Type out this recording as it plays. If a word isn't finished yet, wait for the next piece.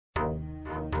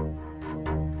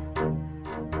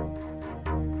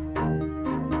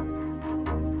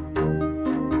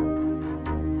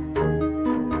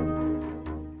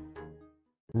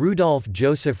Rudolph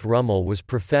Joseph Rummel was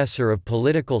professor of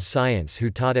political science who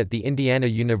taught at the Indiana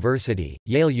University,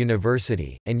 Yale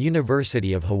University, and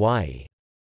University of Hawaii.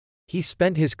 He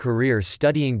spent his career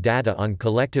studying data on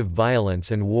collective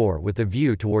violence and war with a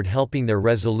view toward helping their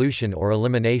resolution or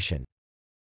elimination.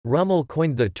 Rummel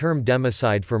coined the term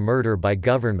democide for murder by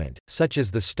government, such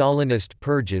as the Stalinist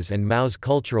purges and Mao's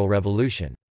Cultural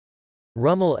Revolution.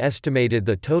 Rummel estimated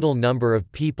the total number of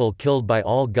people killed by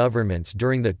all governments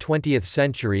during the 20th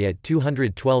century at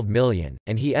 212 million,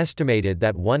 and he estimated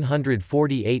that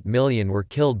 148 million were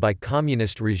killed by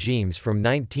communist regimes from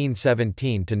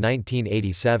 1917 to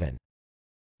 1987.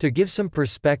 To give some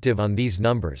perspective on these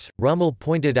numbers, Rummel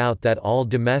pointed out that all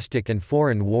domestic and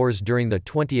foreign wars during the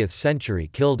 20th century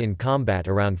killed in combat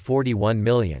around 41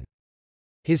 million.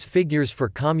 His figures for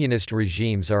communist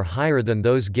regimes are higher than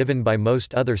those given by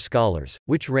most other scholars,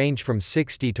 which range from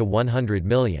 60 to 100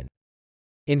 million.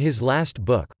 In his last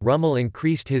book, Rummel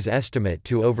increased his estimate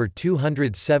to over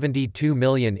 272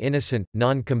 million innocent,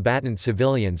 non-combatant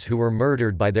civilians who were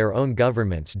murdered by their own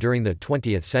governments during the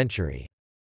 20th century.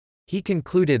 He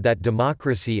concluded that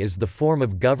democracy is the form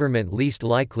of government least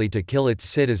likely to kill its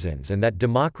citizens and that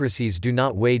democracies do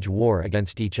not wage war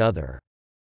against each other.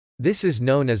 This is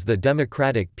known as the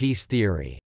democratic peace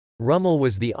theory. Rummel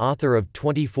was the author of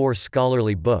 24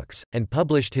 scholarly books, and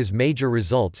published his major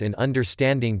results in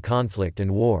Understanding Conflict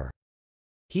and War.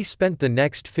 He spent the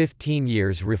next 15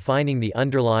 years refining the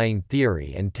underlying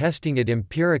theory and testing it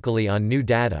empirically on new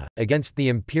data, against the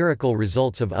empirical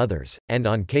results of others, and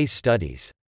on case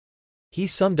studies. He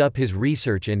summed up his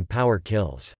research in Power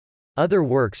Kills. Other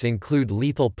works include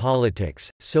Lethal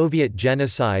Politics, Soviet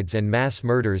Genocides and Mass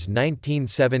Murders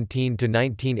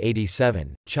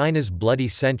 1917–1987, China's Bloody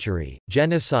Century,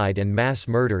 Genocide and Mass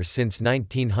Murder since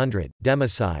 1900,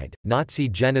 Democide, Nazi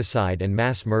Genocide and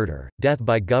Mass Murder, Death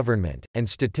by Government, and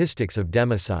Statistics of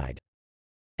Democide.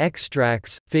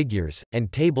 Extracts, figures,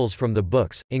 and tables from the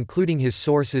books, including his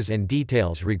sources and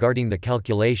details regarding the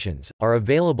calculations, are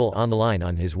available online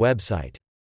on his website.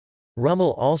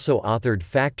 Rummel also authored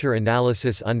Factor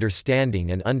Analysis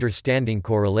Understanding and Understanding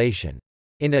Correlation.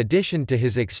 In addition to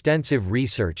his extensive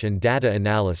research and data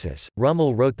analysis,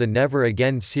 Rummel wrote the Never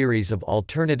Again series of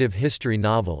alternative history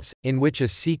novels, in which a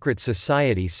secret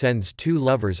society sends two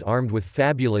lovers armed with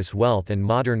fabulous wealth and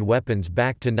modern weapons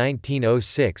back to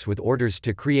 1906 with orders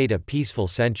to create a peaceful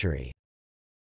century.